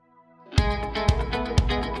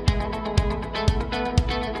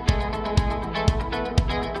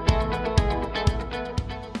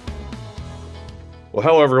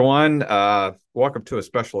Well, hello everyone. Welcome to a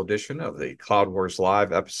special edition of the Cloud Wars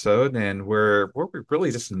Live episode, and we're really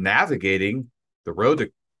just navigating the road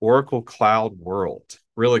to Oracle Cloud World.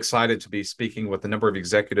 Really excited to be speaking with a number of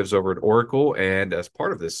executives over at Oracle, and as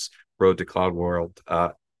part of this road to Cloud World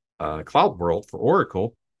for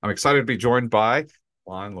Oracle, I'm excited to be joined by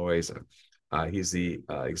Juan Loaiza. He's the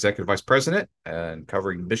executive vice president and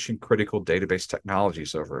covering mission critical database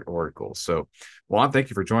technologies over at Oracle. So, Juan, thank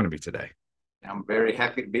you for joining me today. I'm very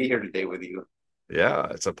happy to be here today with you. Yeah,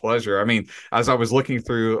 it's a pleasure. I mean, as I was looking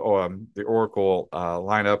through the Oracle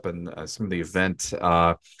lineup and some of the event,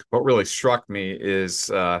 what really struck me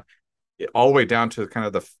is all the way down to kind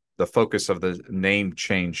of the focus of the name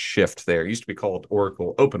change shift there. It used to be called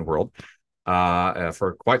Oracle Open World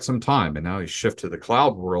for quite some time, and now you shift to the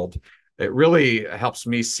cloud world. It really helps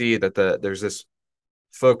me see that there's this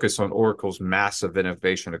focus on Oracle's massive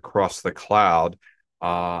innovation across the cloud,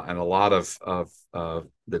 and a lot of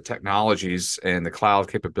the technologies and the cloud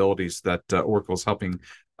capabilities that Oracle is helping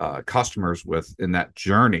customers with in that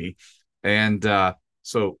journey. And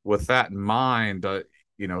so, with that in mind,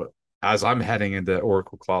 you know, as I'm heading into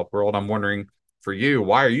Oracle Cloud World, I'm wondering for you,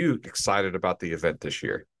 why are you excited about the event this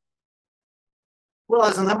year? Well,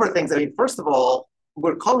 there's a number of things. I mean, first of all,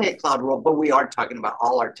 we're calling it Cloud World, but we are talking about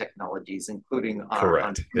all our technologies, including our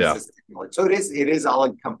Correct. Yeah. on-premises technology. So it is all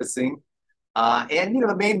encompassing. And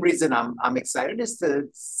the main reason I'm excited is to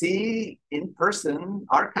see in person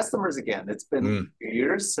our customers again. It's been Mm,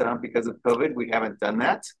 years because of COVID. We haven't done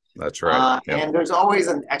that. that's right. Yep. And there's always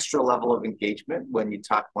an extra level of engagement when you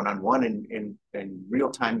talk one-on-one and in real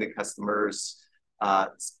time. The customers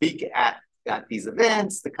speak at these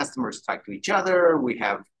events. The customers talk to each other. We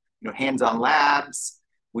have hands-on labs.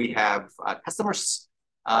 We have customers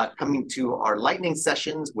coming to our lightning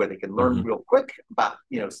sessions where they can learn Mhm. real quick about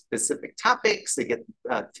specific topics. They get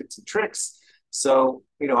tips and tricks. So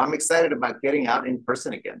I'm excited about getting out in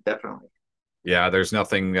person again. Definitely. Yeah, there's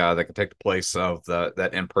nothing that can take the place of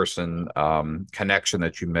that in-person connection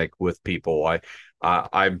that you make with people.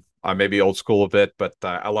 I may be old school a bit, but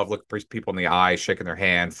I love looking people in the eye, shaking their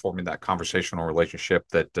hand, forming that conversational relationship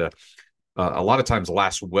that a lot of times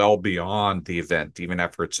lasts well beyond the event, even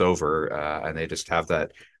after it's over, and they just have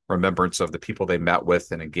that remembrance of the people they met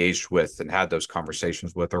with and engaged with and had those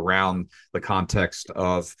conversations with around the context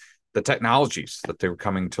of the technologies that they were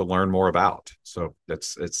coming to learn more about. So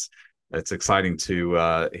it's exciting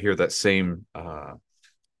to hear that same uh,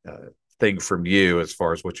 thing from you as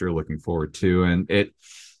far as what you're looking forward to. And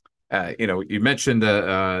you mentioned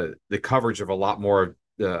the coverage of a lot more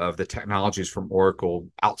of the technologies from Oracle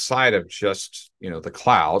outside of just the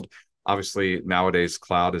cloud. Obviously, nowadays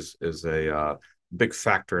cloud is a big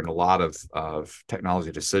factor in a lot of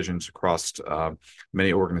technology decisions across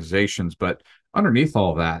many organizations. But underneath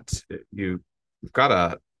all that, you've got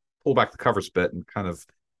to pull back the covers a bit and kind of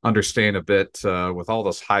understand a bit with all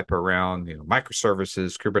this hype around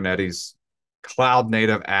microservices, Kubernetes, cloud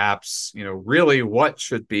native apps. Really, what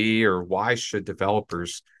should be or why should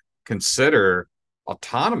developers consider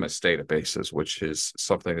autonomous databases, which is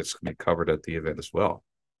something that's going to be covered at the event as well.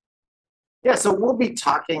 Yeah, so we'll be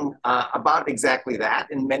talking about exactly that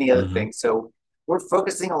and many other Mm-hmm. things. So we're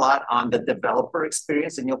focusing a lot on the developer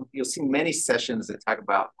experience, and you'll see many sessions that talk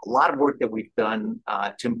about a lot of work that we've done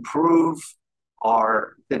to improve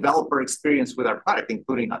our developer experience with our product,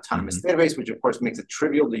 including autonomous Mm-hmm. database, which of course makes it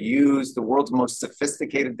trivial to use, the world's most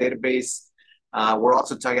sophisticated database. We're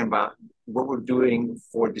also talking about what we're doing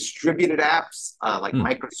for distributed apps like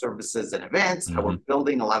microservices and events, how we're Mm-hmm.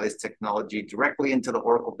 building a lot of this technology directly into the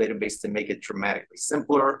Oracle database to make it dramatically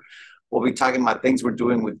simpler. We'll be talking about things we're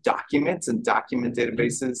doing with documents and document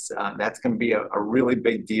databases. That's going to be a really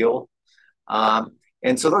big deal.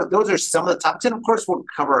 And so those are some of the topics. And of course, we'll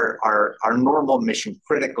cover our normal mission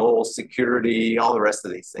critical security, all the rest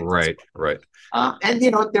of these things as Right, right. and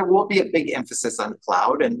there will be a big emphasis on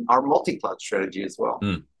cloud and our multi-cloud strategy as well.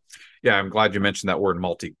 Mm. Yeah, I'm glad you mentioned that word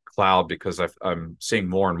multi-cloud because I'm seeing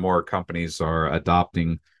more and more companies are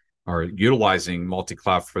utilizing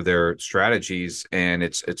multi-cloud for their strategies, and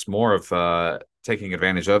it's more of taking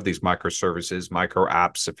advantage of these microservices, micro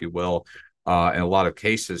apps, if you will, in a lot of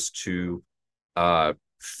cases to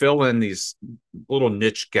fill in these little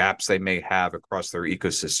niche gaps they may have across their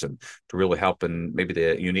ecosystem to really help in maybe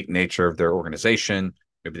the unique nature of their organization,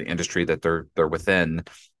 maybe the industry that they're within,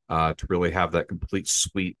 to really have that complete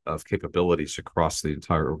suite of capabilities across the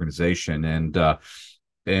entire organization.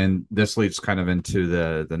 And this leads kind of into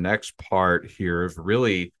the next part here of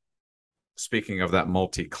really speaking of that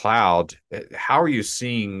multi-cloud. How are you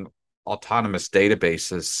seeing autonomous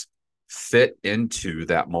databases fit into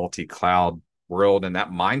that multi-cloud world and that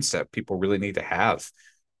mindset people really need to have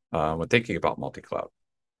when thinking about multi-cloud.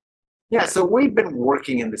 Yeah, so we've been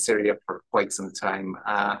working in this area for quite some time.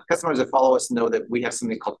 Customers that follow us know that we have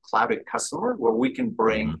something called Cloud Customer, where we can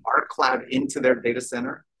bring our cloud into their data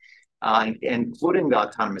center, including the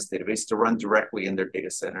autonomous database to run directly in their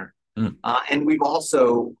data center. And we've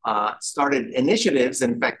also started initiatives.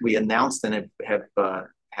 In fact, we announced and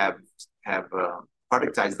have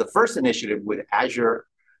productized the first initiative with Azure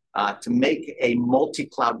to make a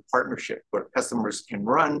multi-cloud partnership where customers can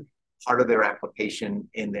run part of their application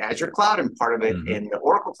in the Azure cloud and part of it in the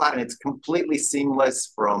Oracle cloud. And it's completely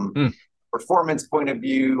seamless from performance point of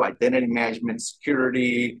view, identity management,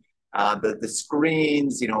 security, the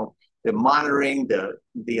screens, the monitoring, the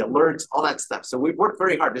alerts, all that stuff. So we've worked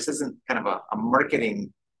very hard. This isn't kind of a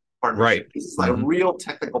marketing partnership. Right. This is like a real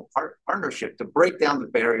technical partnership to break down the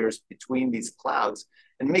barriers between these clouds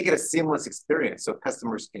and make it a seamless experience so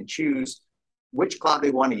customers can choose which cloud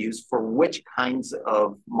they want to use for which kinds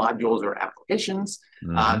of modules or applications.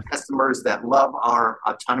 Customers that love our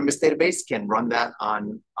autonomous database can run that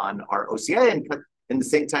on our OCI, and in the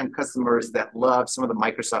same time, customers that love some of the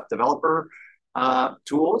Microsoft developer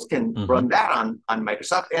tools can run that on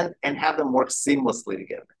Microsoft and have them work seamlessly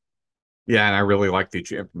together. Yeah, and I really like that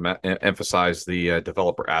you emphasize the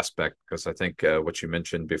developer aspect, because I think what you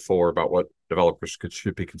mentioned before about what developers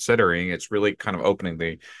should be considering, it's really kind of opening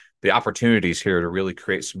the opportunities here to really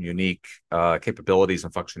create some unique capabilities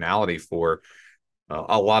and functionality for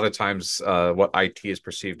a lot of times what IT is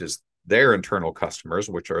perceived as their internal customers,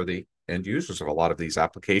 which are the end users of a lot of these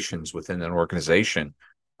applications within an organization,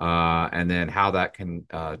 and then how that can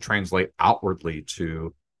translate outwardly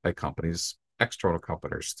to a company's external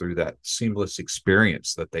companies through that seamless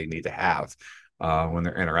experience that they need to have when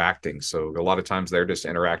they're interacting. So a lot of times they're just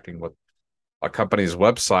interacting with a company's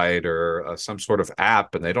website or some sort of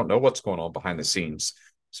app, and they don't know what's going on behind the scenes.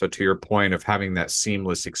 So to your point of having that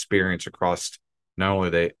seamless experience across not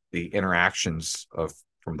only the interactions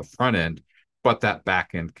from the front end, but that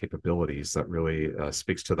back end capabilities, that really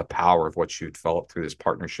speaks to the power of what you developed through this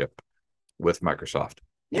partnership with Microsoft.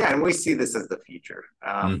 Yeah, and we see this as the future.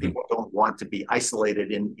 People don't want to be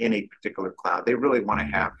isolated in a particular cloud. They really want to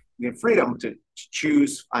have freedom to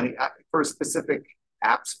choose for specific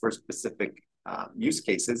apps, for specific use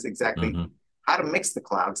cases, exactly how to mix the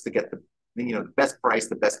clouds to get the best price,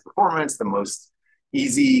 the best performance, the most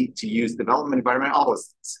easy to use development environment, all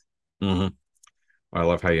those things. I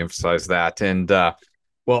love how you emphasize that. And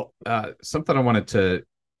something I wanted to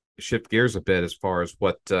shift gears a bit as far as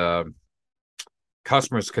what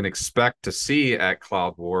customers can expect to see at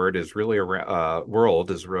CloudWorld is really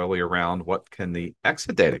around what can the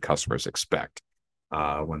Exadata customers expect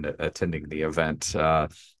when attending the event.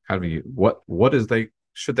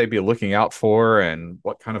 Should they be looking out for, and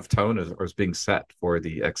what kind of tone is being set for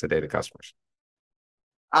the Exadata customers?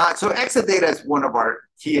 So Exadata is one of our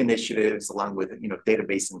key initiatives, along with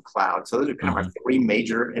database and cloud. So those are kind of our three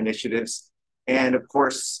major initiatives. And of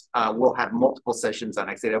course, we'll have multiple sessions on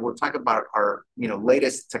Exadata. We'll talk about our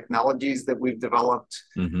latest technologies that we've developed.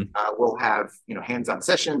 We'll have hands-on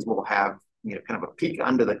sessions. We'll have kind of a peek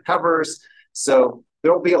under the covers. So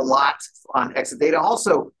there will be a lot on Exadata.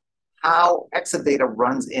 Also, how Exadata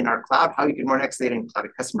runs in our cloud, how you can run Exadata in Cloud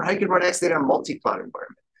Customer, how you can run Exadata in a multi-cloud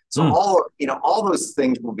environment. So all those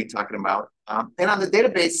things we'll be talking about. And on the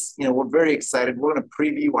database, we're very excited. We're going to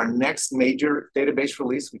preview our next major database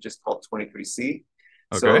release, which is called 23C. Okay.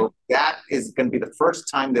 So that is going to be the first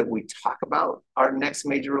time that we talk about our next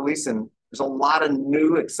major release. And there's a lot of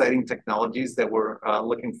new, exciting technologies that we're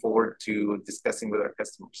looking forward to discussing with our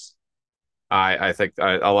customers. I think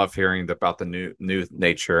I love hearing about the new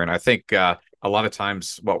nature, and I think a lot of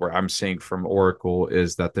times what I'm seeing from Oracle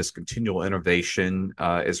is that this continual innovation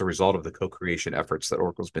is a result of the co-creation efforts that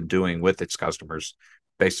Oracle's been doing with its customers,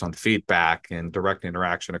 based on feedback and direct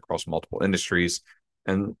interaction across multiple industries,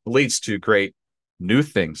 and leads to great new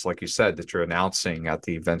things, like you said, that you're announcing at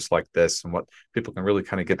the events like this, and what people can really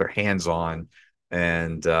kind of get their hands on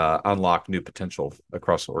and unlock new potential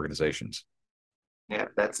across organizations. Yeah,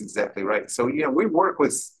 that's exactly right. So, we work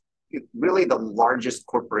with really the largest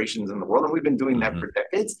corporations in the world, and we've been doing that for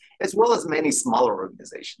decades, as well as many smaller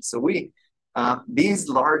organizations. So these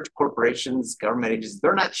large corporations, government agencies,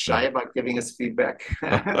 they're not shy about giving us feedback.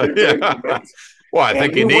 Well, I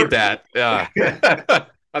think you need that. Yeah.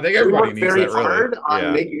 I think everybody needs that, really. We work very hard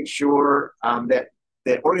on making sure that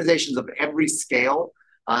organizations of every scale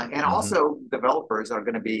and also developers are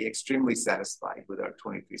going to be extremely satisfied with our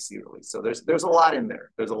 23C release. So there's a lot in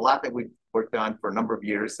there. There's a lot that we've worked on for a number of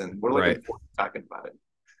years, and we're looking forward to talking about it.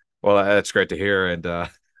 Well, that's great to hear. And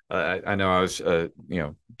I know I was,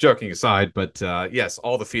 joking aside, but yes,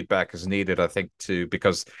 all the feedback is needed, I think,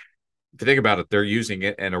 because if you think about it, they're using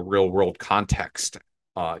it in a real world context,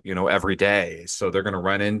 every day. So they're going to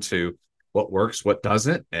run into what works, what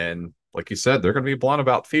doesn't. And like you said, they're going to be blunt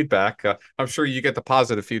about feedback. I'm sure you get the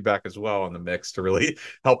positive feedback as well in the mix to really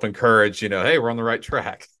help encourage, hey, we're on the right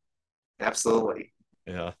track. Absolutely.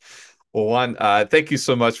 Yeah. Well, Juan, thank you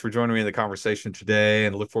so much for joining me in the conversation today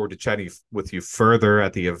and look forward to chatting with you further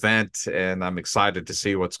at the event. And I'm excited to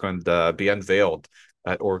see what's going to be unveiled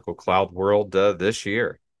at Oracle Cloud World this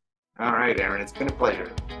year. All right, Aaron, it's been a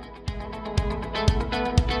pleasure.